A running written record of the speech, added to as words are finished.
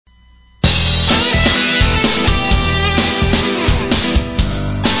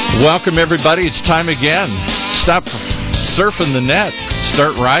Welcome, everybody. It's time again. Stop surfing the net.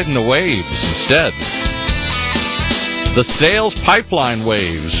 Start riding the waves instead. The Sales Pipeline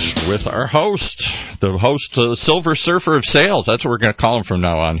Waves with our host, the Silver Surfer of Sales. That's what we're going to call him from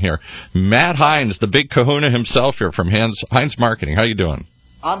now on here. Matt Hines, the big kahuna himself here from Hines Marketing. How you doing?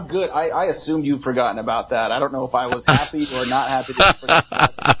 I'm good. I assumed you'd forgotten about that. I don't know if I was happy or not happy to forget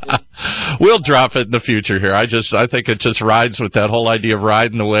that. We'll drop it in the future here. I think it just rides with that whole idea of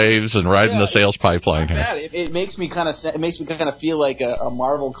riding the waves and riding the sales pipeline here. It makes me kind of feel like a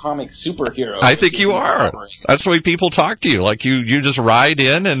Marvel comic superhero. I think you are. That's the way people talk to you. Like you just ride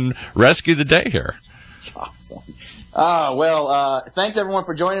in and rescue the day here. That's awesome. Thanks everyone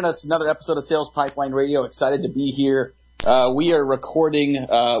for joining us. Another episode of Sales Pipeline Radio. Excited to be here. We are recording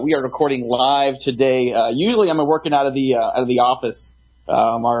live today. Usually I'm working out of the office,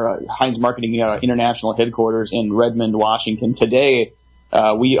 our Hines Marketing International headquarters in Redmond, Washington. Today,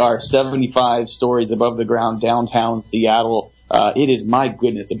 we are 75 stories above the ground downtown Seattle. It is, my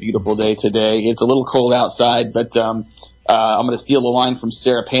goodness, a beautiful day today. It's a little cold outside, but I'm going to steal a line from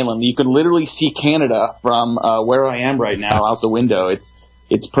Sarah Palin. You can literally see Canada from where I am right now out the window.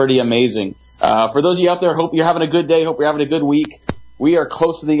 It's pretty amazing. For those of you out there, hope you're having a good day. Hope you're having a good week. We are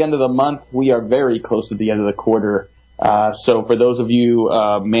close to the end of the month. We are very close to the end of the quarter. So for those of you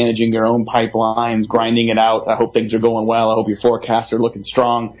managing your own pipelines, grinding it out, I hope things are going well. I hope your forecasts are looking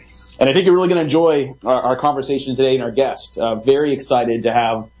strong. And I think you're really going to enjoy our conversation today and our guest. Very excited to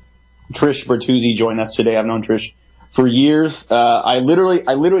have Trish Bertuzzi join us today. I've known Trish for years. I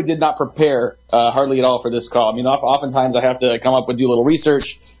literally did not prepare hardly at all for this call. I mean, oftentimes I have to do a little research,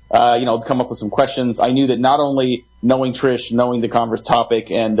 come up with some questions. I knew that not only knowing Trish, knowing the conference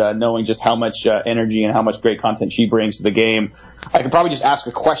topic, and knowing just how much energy and how much great content she brings to the game, I could probably just ask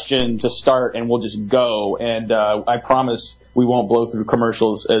a question to start and we'll just go. And I promise we won't blow through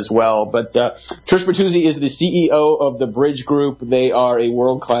commercials as well. But Trish Bertuzzi is the CEO of the Bridge Group. They are a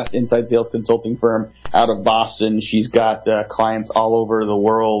world-class inside sales consulting firm out of Boston. She's got clients all over the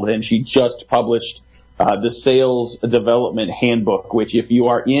world, and she just published the Sales Development Handbook, which if you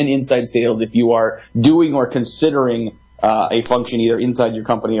are in inside sales, if you are doing or considering a function either inside your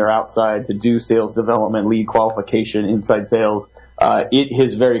company or outside to do sales development, lead qualification, inside sales, it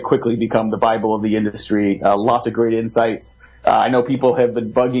has very quickly become the Bible of the industry. Lots of great insights. I know people have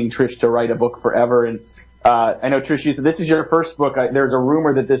been bugging Trish to write a book forever, and I know, Trish, you said this is your first book. There's a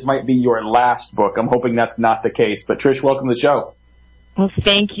rumor that this might be your last book. I'm hoping that's not the case. But, Trish, welcome to the show. Well,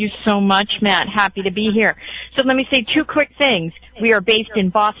 thank you so much, Matt. Happy to be here. So let me say two quick things. We are based in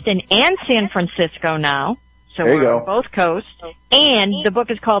Boston and San Francisco now. So we're on both coasts. And the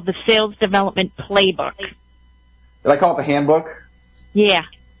book is called The Sales Development Playbook. Did I call it the handbook? Yeah.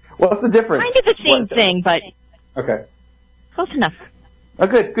 What's the difference? Kind of the same thing, but okay, close enough. Oh,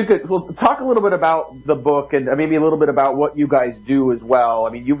 good. Well, talk a little bit about the book and maybe a little bit about what you guys do as well.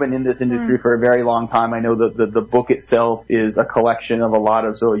 I mean, you've been in this industry for a very long time. I know that the book itself is a collection of a lot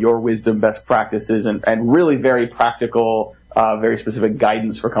of your wisdom, best practices, and really very practical, very specific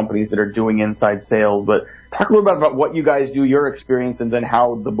guidance for companies that are doing inside sales. But talk a little bit about what you guys do, your experience, and then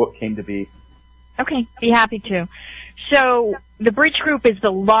how the book came to be. Okay, be happy to. So the Bridge Group is the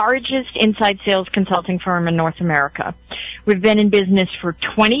largest inside sales consulting firm in North America. We've been in business for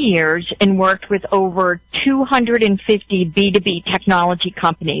 20 years and worked with over 250 B2B technology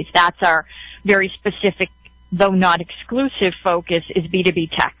companies. That's our very specific, though not exclusive, focus is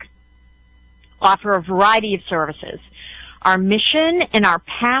B2B tech. Offer a variety of services. Our mission and our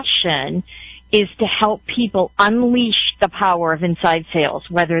passion is to help people unleash the power of inside sales,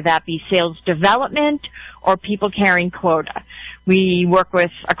 whether that be sales development or people carrying quota. We work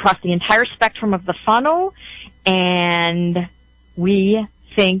with across the entire spectrum of the funnel, and we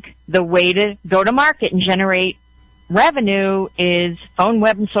think the way to go to market and generate revenue is phone,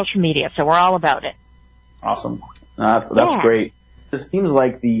 web, and social media. So we're all about it. Awesome. That's great. It seems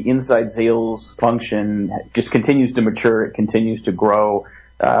like the inside sales function just continues to mature. It continues to grow.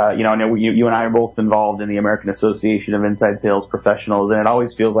 I know you and I are both involved in the American Association of Inside Sales Professionals, and it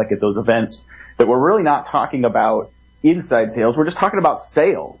always feels like at those events that we're really not talking about inside sales. We're just talking about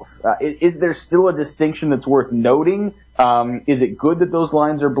sales. Is there still a distinction that's worth noting? Is it good that those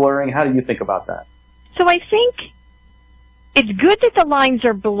lines are blurring? How do you think about that? So I think it's good that the lines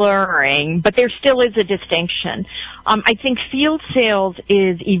are blurring, but there still is a distinction. I think field sales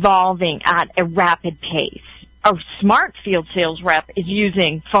is evolving at a rapid pace. A smart field sales rep is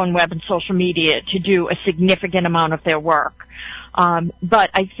using phone, web, and social media to do a significant amount of their work. But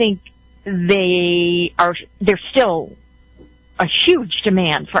I think they're still a huge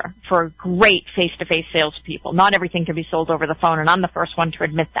demand for great face-to-face salespeople. Not everything can be sold over the phone, and I'm the first one to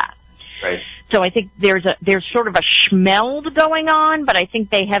admit that. Right. So I think there's sort of a schmeld going on, but I think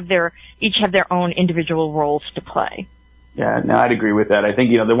they each have their own individual roles to play. Yeah, no, I'd agree with that. I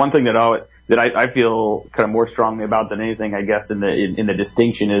think, the one thing that I feel kind of more strongly about than anything, I guess, in the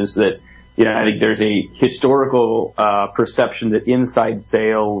distinction is that, I think there's a historical perception that inside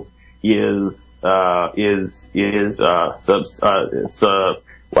sales is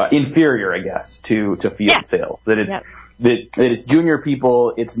inferior, I guess, to field sales. That it's junior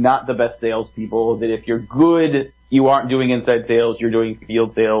people. It's not the best salespeople. That if you're good, you aren't doing inside sales. You're doing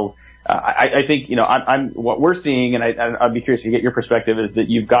field sales. I think what we're seeing, and I'd be curious to get your perspective, is that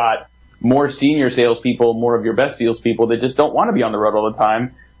you've got more senior salespeople, more of your best salespeople that just don't want to be on the road all the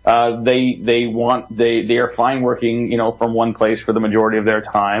time. They are fine working, from one place for the majority of their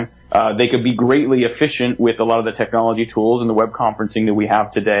time. They could be greatly efficient with a lot of the technology tools and the web conferencing that we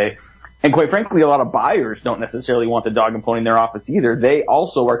have today. And quite frankly, a lot of buyers don't necessarily want the dog and pony in their office either. They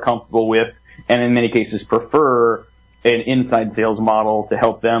also are comfortable with, and in many cases prefer, an inside sales model to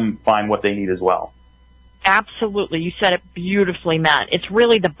help them find what they need as well. Absolutely. You said it beautifully, Matt. It's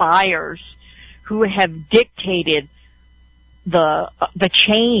really the buyers who have dictated the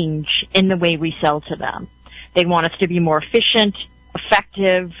change in the way we sell to them. They want us to be more efficient,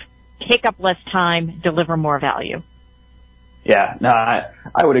 effective, take up less time, deliver more value. Yeah, no,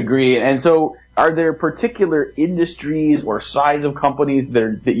 I would agree. And so are there particular industries or size of companies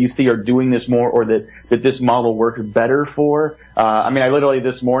that you see are doing this more, or that this model works better for? I literally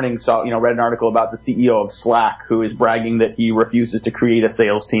this morning read an article about the CEO of Slack, who is bragging that he refuses to create a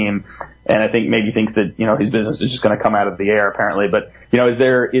sales team, and I think maybe thinks that, his business is just going to come out of the air, apparently. But, is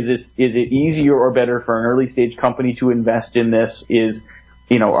it easier or better for an early stage company to invest in this?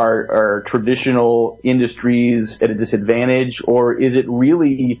 Are traditional industries at a disadvantage, or is it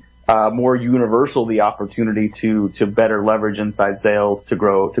really more universal, the opportunity to better leverage inside sales to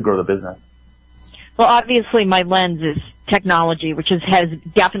grow the business? Well, obviously my lens is technology, which has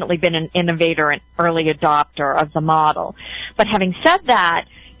definitely been an innovator and early adopter of the model. But having said that,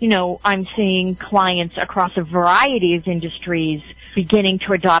 I'm seeing clients across a variety of industries beginning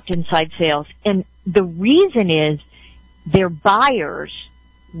to adopt inside sales. And the reason is their buyers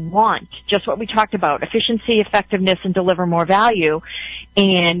want just what we talked about, efficiency, effectiveness, and deliver more value.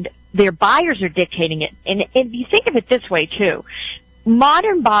 And their buyers are dictating it. And you think of it this way, too.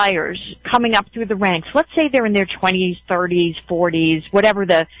 Modern buyers coming up through the ranks, let's say they're in their 20s, 30s, 40s, whatever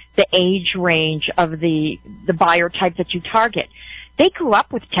the age range of the buyer type that you target, they grew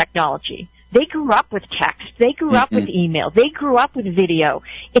up with technology. They grew up with text. They grew up with email. They grew up with video.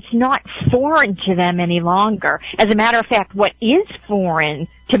 It's not foreign to them any longer. As a matter of fact, what is foreign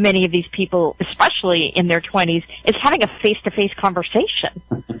to many of these people, especially in their 20s, is having a face-to-face conversation.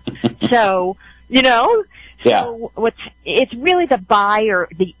 So, it's really the buyer,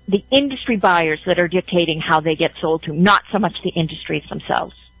 the industry buyers that are dictating how they get sold to, not so much the industries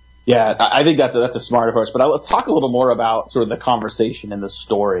themselves. Yeah, I think that's a smart approach. But let's talk a little more about sort of the conversation and the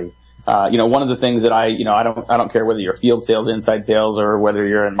story. One of the things that I don't care whether you're field sales, inside sales, or whether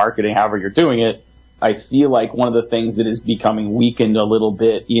you're in marketing, however you're doing it, I feel like one of the things that is becoming weakened a little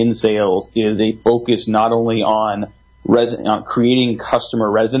bit in sales is a focus not only on creating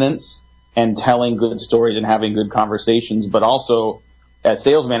customer resonance and telling good stories and having good conversations, but also as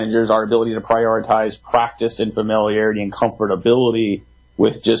sales managers, our ability to prioritize practice and familiarity and comfortability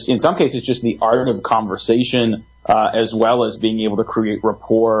with just, in some cases, just the art of conversation, as well as being able to create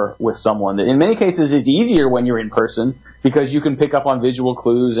rapport with someone. In many cases, it's easier when you're in person because you can pick up on visual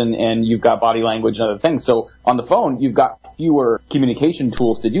clues and you've got body language and other things. So on the phone, you've got fewer communication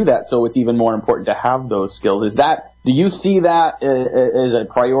tools to do that, so it's even more important to have those skills. Do you see that as a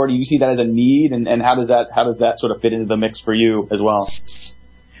priority? You see that as a need, and how does that sort of fit into the mix for you as well?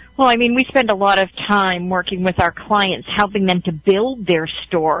 Well, we spend a lot of time working with our clients, helping them to build their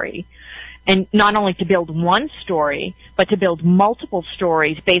story. And not only to build one story, but to build multiple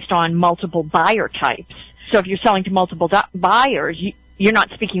stories based on multiple buyer types. So if you're selling to multiple buyers, you're not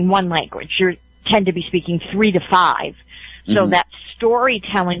speaking one language. You tend to be speaking 3 to 5. So that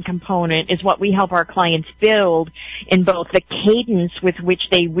storytelling component is what we help our clients build in both the cadence with which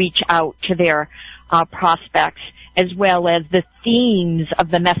they reach out to their prospects, as well as the themes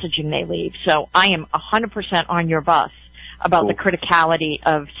of the messaging they leave. So I am 100% on your bus about the criticality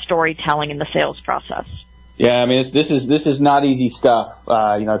of storytelling in the sales process. Yeah, this is not easy stuff.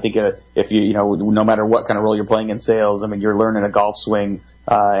 I think if you no matter what kind of role you're playing in sales, you're learning a golf swing,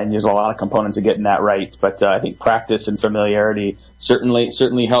 and there's a lot of components of getting that right. But I think practice and familiarity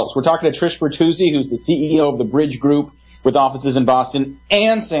certainly helps. We're talking to Trish Bertuzzi, who's the CEO of the Bridge Group. with offices in Boston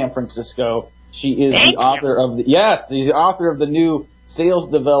and San Francisco. She is she's the author of the new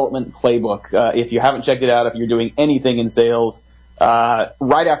Sales Development Playbook. If you haven't checked it out, if you're doing anything in sales,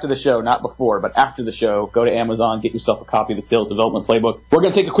 right after the show, not before, but after the show, go to Amazon, get yourself a copy of the Sales Development Playbook. We're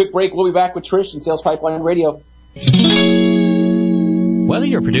going to take a quick break. We'll be back with Trish and Sales Pipeline Radio. Whether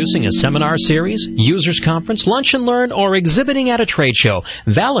you're producing a seminar series, users conference, lunch and learn, or exhibiting at a trade show,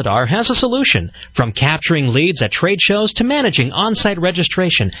 Validar has a solution. From capturing leads at trade shows to managing on-site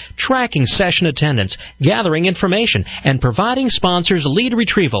registration, tracking session attendance, gathering information, and providing sponsors lead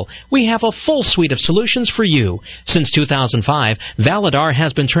retrieval, we have a full suite of solutions for you. Since 2005, Validar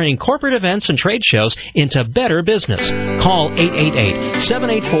has been turning corporate events and trade shows into better business. Call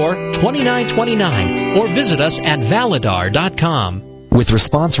 888-784-2929 or visit us at validar.com. With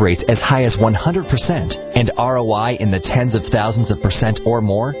response rates as high as 100% and ROI in the tens of thousands of percent or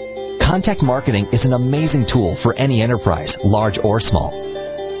more, Contact Marketing is an amazing tool for any enterprise, large or small.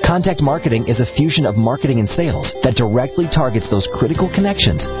 Contact Marketing is a fusion of marketing and sales that directly targets those critical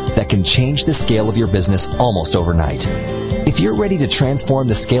connections that can change the scale of your business almost overnight. If you're ready to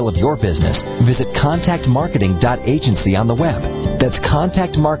transform the scale of your business, visit contactmarketing.agency on the web. That's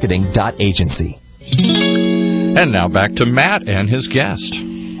contactmarketing.agency. And now back to Matt and his guest.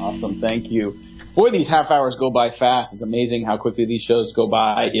 Awesome, thank you. Boy, these half hours go by fast. It's amazing how quickly these shows go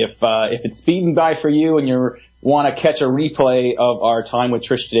by. If it's speeding by for you and you want to catch a replay of our time with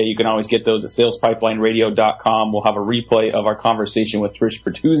Trish today, you can always get those at salespipelineradio.com. We'll have a replay of our conversation with Trish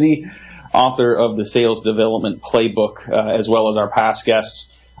Bertuzzi, author of the Sales Development Playbook, as well as our past guests.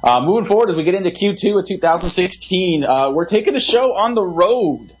 Moving forward, as we get into Q2 of 2016, we're taking the show on the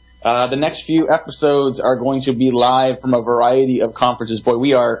road. The next few episodes are going to be live from a variety of conferences. Boy,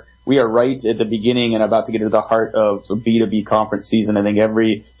 we are right at the beginning and about to get into the heart of the B2B conference season. I think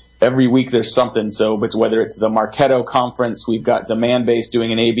every week there's something. So, but whether it's the Marketo conference, we've got Demandbase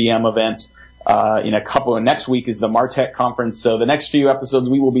doing an ABM event. Next week is the Martech conference. So the next few episodes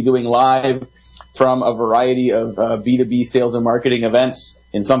we will be doing live from a variety of B2B sales and marketing events.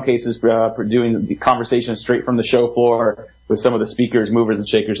 In some cases, doing the conversation straight from the show floor with some of the speakers, movers, and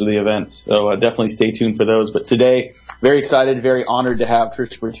shakers of the events. So definitely stay tuned for those. But today, very excited, very honored to have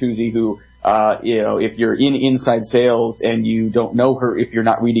Trish Bertuzzi, who, if you're in inside sales and you don't know her, if you're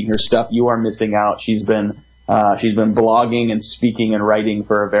not reading her stuff, you are missing out. She's been blogging and speaking and writing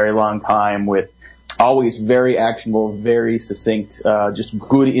for a very long time with always very actionable, very succinct, just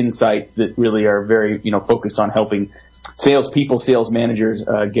good insights that really are very, focused on helping salespeople, sales managers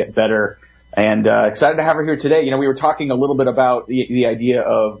get better. And excited to have her here today. We were talking a little bit about the idea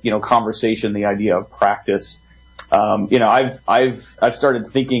of conversation, the idea of practice. I've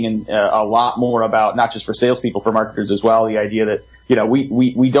started thinking a lot more about, not just for salespeople, for marketers as well, the idea that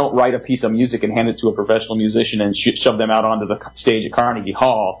we don't write a piece of music and hand it to a professional musician and shove them out onto the stage at Carnegie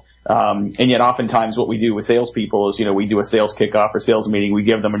Hall. And yet oftentimes what we do with salespeople is we do a sales kickoff or sales meeting, we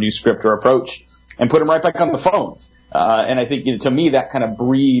give them a new script or approach and put them right back on the phones. And I think to me that kind of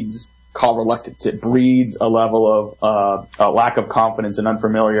breeds call reluctance. It breeds a level of a lack of confidence and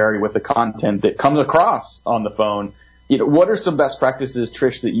unfamiliarity with the content that comes across on the phone. What are some best practices,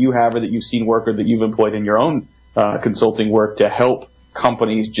 Trish, that you have or that you've seen work or that you've employed in your own consulting work to help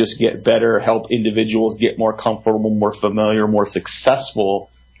companies just get better, help individuals get more comfortable, more familiar, more successful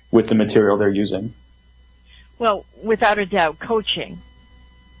with the material they're using? Well, without a doubt, coaching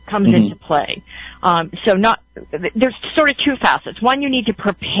comes into play. There's sort of two facets. One, you need to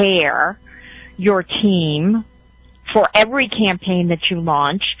prepare your team for every campaign that you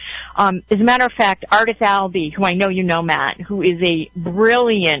launch. As a matter of fact, Ardith Albee, who I know you know, Matt, who is a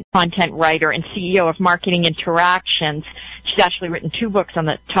brilliant content writer and CEO of Marketing Interactions, she's actually written 2 books on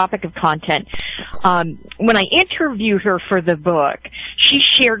the topic of content. When I interviewed her for the book, she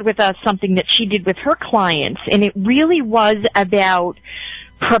shared with us something that she did with her clients, and it really was about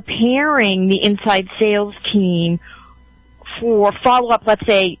preparing the inside sales team for follow-up, let's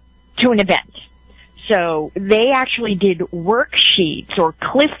say, to an event. So they actually did worksheets or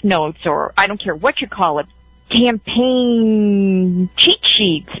cliff notes, or I don't care what you call it, campaign cheat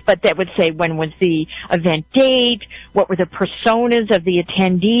sheets, but that would say when was the event date, what were the personas of the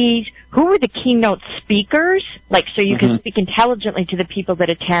attendees, who were the keynote speakers, so you can speak intelligently to the people that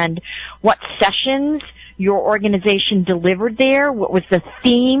attend, what sessions your organization delivered there, what was the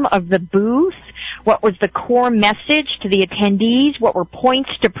theme of the booth, what was the core message to the attendees, what were points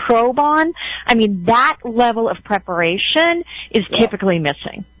to probe on. I mean, that level of preparation is typically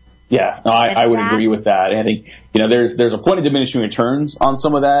missing. Yeah, no, I would agree with that. And I think, there's a point of diminishing returns on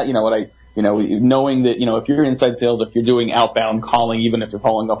some of that. knowing that, if you're inside sales, if you're doing outbound calling, even if you're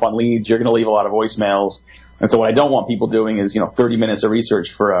following up on leads, you're going to leave a lot of voicemails. And so what I don't want people doing is, 30 minutes of research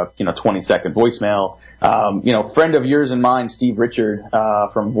for a, 20-second voicemail. Friend of yours and mine, Steve Richard,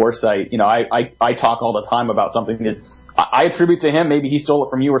 from Vorsight, I talk all the time about something that I attribute to him. Maybe he stole it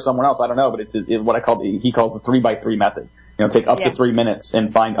from you or someone else. I don't know, but it's what he calls the 3x3 method. Take up to 3 minutes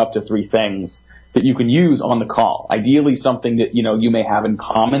and find up to 3 things that you can use on the call. Ideally something that, you may have in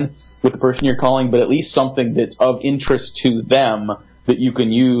common with the person you're calling, but at least something that's of interest to them that you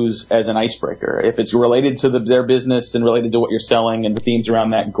can use as an icebreaker. If it's related to their business and related to what you're selling and the themes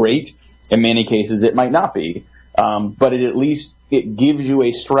around that, great. In many cases, it might not be. But it gives you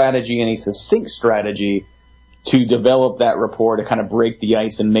a strategy and a succinct strategy to develop that rapport, to kind of break the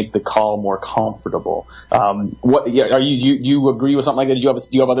ice and make the call more comfortable. Do you agree with something like that? Do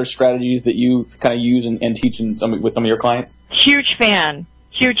you have other strategies that you kind of use and teach with some of your clients? Huge fan.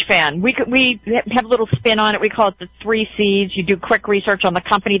 We have a little spin on it. We call it the 3 C's. You do quick research on the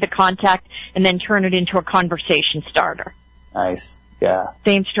company, the contact, and then turn it into a conversation starter. Nice. Yeah.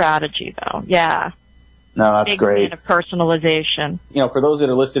 Same strategy, though. Yeah. No, that's big great. Fan of personalization. For those that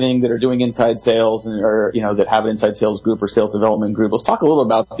are listening that are doing inside sales or that have an inside sales group or sales development group, let's talk a little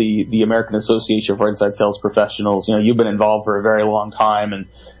about the American Association for Inside Sales Professionals. You've been involved for a very long time, and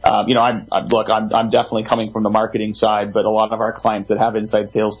I'm definitely coming from the marketing side, but a lot of our clients that have inside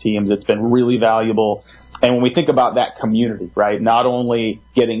sales teams, it's been really valuable. And when we think about that community, right, not only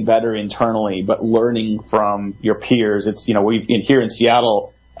getting better internally, but learning from your peers, it's, here in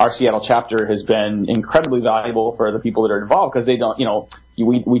Seattle, our Seattle chapter has been incredibly valuable for the people that are involved because they don't,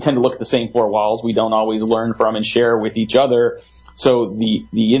 we tend to look at the same 4 walls. We don't always learn from and share with each other. So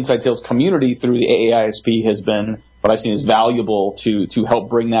the inside sales community through the AAISP has been what I've seen is valuable to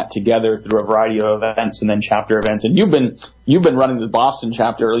help bring that together through a variety of events and then chapter events. And you've been running the Boston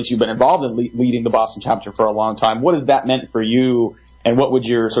chapter, or at least you've been involved in leading the Boston chapter for a long time. What has that meant for you, and what would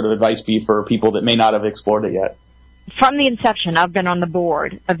your sort of advice be for people that may not have explored it yet? From the inception, I've been on the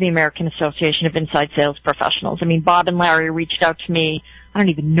board of the American Association of Inside Sales Professionals. I mean, Bob and Larry reached out to me, I don't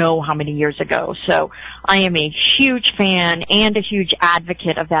even know how many years ago. So I am a huge fan and a huge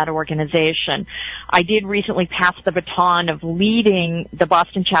advocate of that organization. I did recently pass the baton of leading the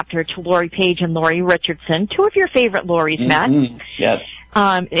Boston chapter to Lori Page and Lori Richardson, 2 of your favorite Loris, Matt. Yes.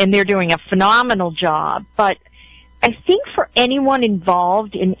 And they're doing a phenomenal job. But I think for anyone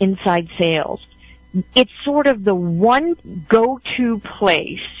involved in inside sales, it's sort of the one go-to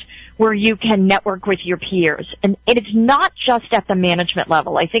place where you can network with your peers. And it's not just at the management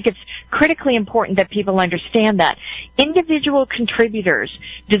level. I think it's critically important that people understand that. Individual contributors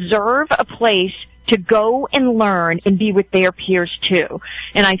deserve a place to go and learn and be with their peers too.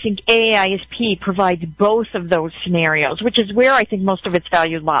 And I think AAISP provides both of those scenarios, which is where I think most of its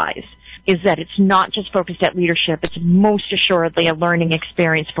value lies. Is that it's not just focused at leadership, it's most assuredly a learning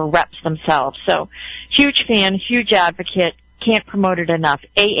experience for reps themselves. So, huge fan, huge advocate, can't promote it enough.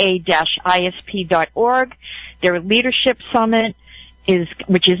 AA-ISP.org. Their leadership summit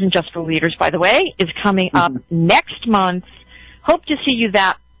which isn't just for leaders, by the way, is coming up next month. Hope to see you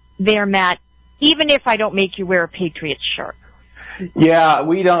there, Matt, even if I don't make you wear a Patriots shirt. Yeah,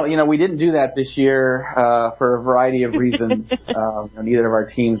 we didn't do that this year for a variety of reasons. Neither of our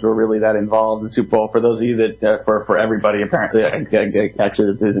teams were really that involved in the Super Bowl. For those of you that, for everybody, apparently,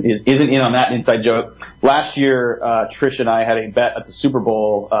 actually isn't in on that inside joke. Last year, Trish and I had a bet at the Super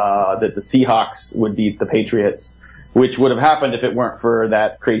Bowl that the Seahawks would beat the Patriots, which would have happened if it weren't for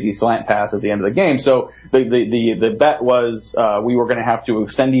that crazy slant pass at the end of the game. So the bet was we were going to have to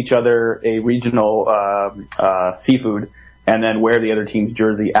send each other a regional seafood and then wear the other team's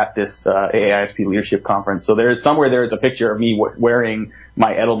jersey at this AAISP leadership conference. So there's a picture of me wearing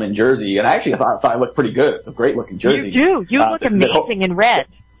my Edelman jersey, and I actually thought I looked pretty good. It's a great looking jersey. You do. You look amazing in red.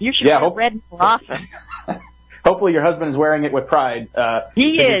 You should wear red more often. Hopefully your husband is wearing it with pride.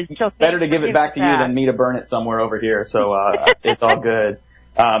 He is. So better to give it back to you than me to burn it somewhere over here. So it's all good.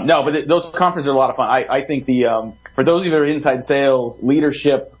 No, but those conferences are a lot of fun. I think for those of you that are inside sales,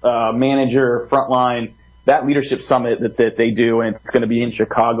 leadership, manager, frontline, that leadership summit that they do, and it's going to be in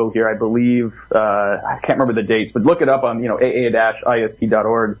Chicago here, I believe. I can't remember the dates, but look it up on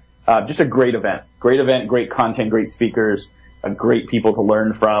aa-isp.org. Just a great event, great content, great speakers, great people to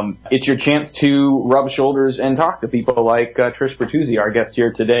learn from. It's your chance to rub shoulders and talk to people like Trish Bertuzzi, our guest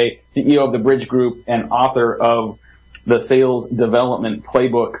here today, CEO of the Bridge Group and author of the Sales Development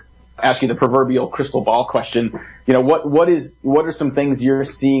Playbook. Ask you the proverbial crystal ball question. What are some things you're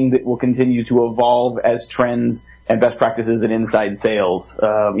seeing that will continue to evolve as trends and best practices in inside sales?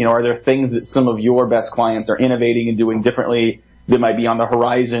 Are there things that some of your best clients are innovating and doing differently that might be on the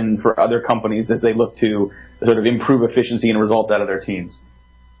horizon for other companies as they look to sort of improve efficiency and results out of their teams?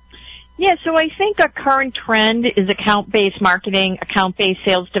 Yeah, so I think a current trend is account-based marketing, account-based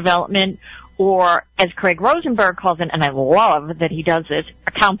sales development, or as Craig Rosenberg calls it, and I love that he does this,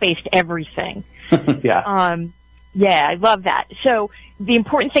 account-based everything. Yeah. Yeah, I love that. So the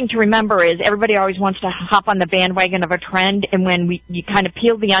important thing to remember is everybody always wants to hop on the bandwagon of a trend, and when you kind of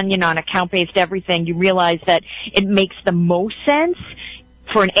peel the onion on account-based everything, you realize that it makes the most sense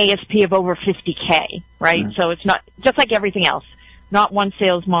for an ASP of over $50K, right? Mm-hmm. So it's not, just like everything else, not one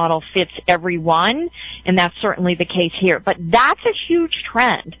sales model fits everyone, and that's certainly the case here. But that's a huge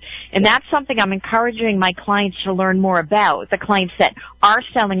trend, and that's something I'm encouraging my clients to learn more about, the clients that are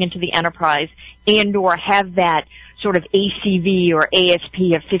selling into the enterprise and or have that sort of ACV or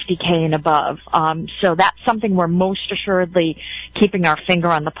ASP of $50K and above. So that's something we're most assuredly keeping our finger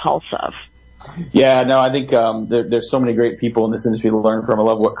on the pulse of. Yeah, no, I think there's so many great people in this industry to learn from. I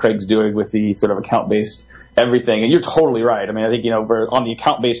love what Craig's doing with the sort of account-based everything. And you're totally right. I mean, I think, on the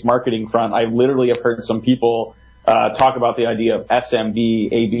account-based marketing front, I literally have heard some people talk about the idea of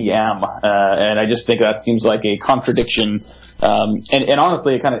SMB, ABM, and I just think that seems like a contradiction. And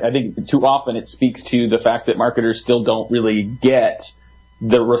honestly, I think too often it speaks to the fact that marketers still don't really get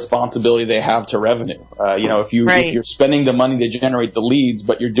the responsibility they have to revenue. If you're spending the money to generate the leads,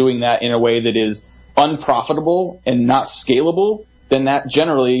 but you're doing that in a way that is unprofitable and not scalable, then that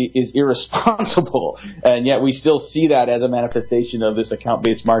generally is irresponsible. And yet we still see that as a manifestation of this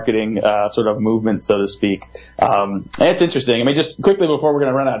account-based marketing sort of movement, so to speak. And it's interesting. I mean, just quickly before we're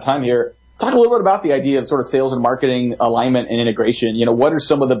going to run out of time here, talk a little bit about the idea of sort of sales and marketing alignment and integration. What are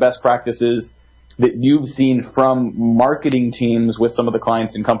some of the best practices that you've seen from marketing teams with some of the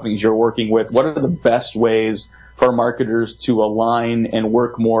clients and companies you're working with? What are the best ways for marketers to align and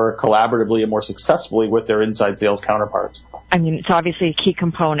work more collaboratively and more successfully with their inside sales counterparts? I mean, it's obviously a key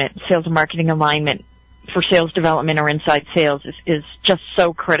component. Sales and marketing alignment for sales development or inside sales is just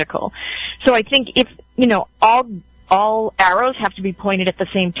so critical. So I think if, all arrows have to be pointed at the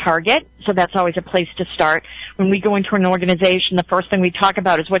same target, so that's always a place to start. When we go into an organization, the first thing we talk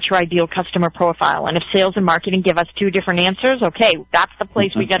about is what's your ideal customer profile. And if sales and marketing give us two different answers, okay, that's the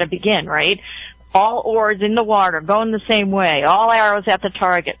place we got to begin, right? All oars in the water, going the same way, all arrows at the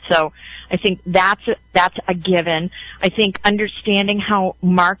target. So I think that's a given. I think understanding how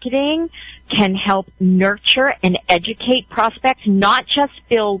marketing can help nurture and educate prospects, not just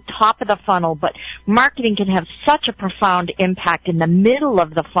build top of the funnel, but marketing can have such a profound impact in the middle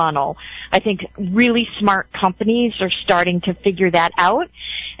of the funnel. I think really smart companies are starting to figure that out.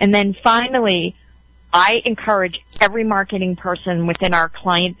 And then finally, I encourage every marketing person within our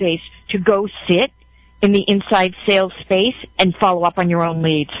client base to go sit in the inside sales space and follow up on your own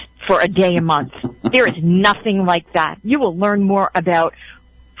leads for a day a month. There is nothing like that. You will learn more about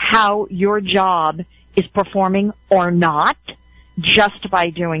how your job is performing or not just by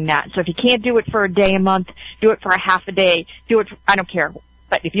doing that. So if you can't do it for a day a month, do it for a half a day, I don't care.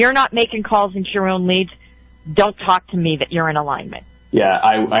 But if you're not making calls into your own leads, don't talk to me that you're in alignment. Yeah,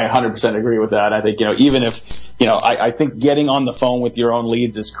 I 100% agree with that. I think, even if, I think getting on the phone with your own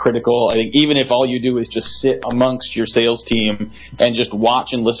leads is critical. I think even if all you do is just sit amongst your sales team and just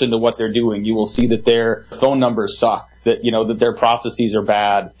watch and listen to what they're doing, you will see that their phone numbers suck, that, that their processes are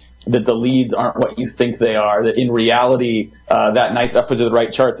bad, that the leads aren't what you think they are, that in reality, that nice up to the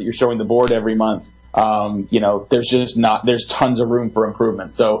right chart that you're showing the board every month, there's tons of room for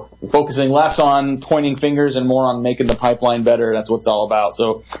improvement. So focusing less on pointing fingers and more on making the pipeline better, that's what it's all about.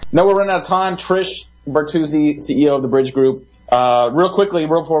 So now we're running out of time. Trish Bertuzzi, CEO of the Bridge Group. Real quickly,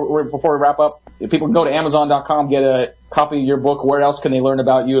 before we wrap up, if people can go to Amazon.com, get a copy of your book. Where else can they learn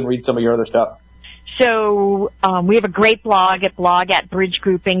about you and read some of your other stuff? So we have a great blog at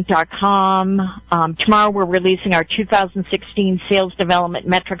blog@bridgegroupinc.com. Tomorrow we're releasing our 2016 Sales Development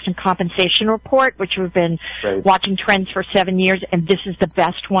Metrics and Compensation Report, which we've been watching trends for 7 years, and this is the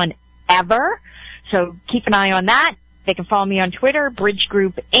best one ever. So keep an eye on that. They can follow me on Twitter, Bridge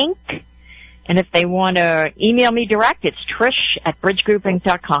Group Inc. And if they want to email me direct, it's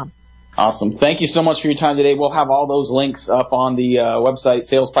trish@bridgegroupinc.com. Awesome. Thank you so much for your time today. We'll have all those links up on the website,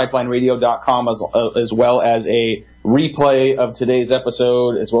 salespipelineradio.com, as well as a replay of today's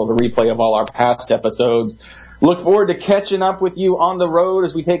episode, as well as a replay of all our past episodes. Look forward to catching up with you on the road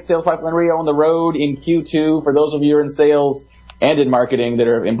as we take Sales Pipeline Radio on the road in Q2. For those of you who are in sales and in marketing that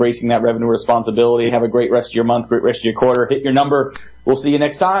are embracing that revenue responsibility, have a great rest of your month, great rest of your quarter. Hit your number. We'll see you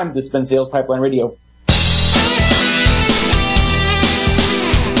next time. This has been Sales Pipeline Radio.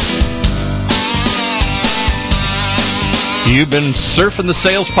 You've been surfing the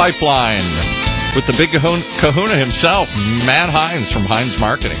sales pipeline with the big kahuna himself, Matt Hines from Hines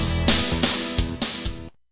Marketing.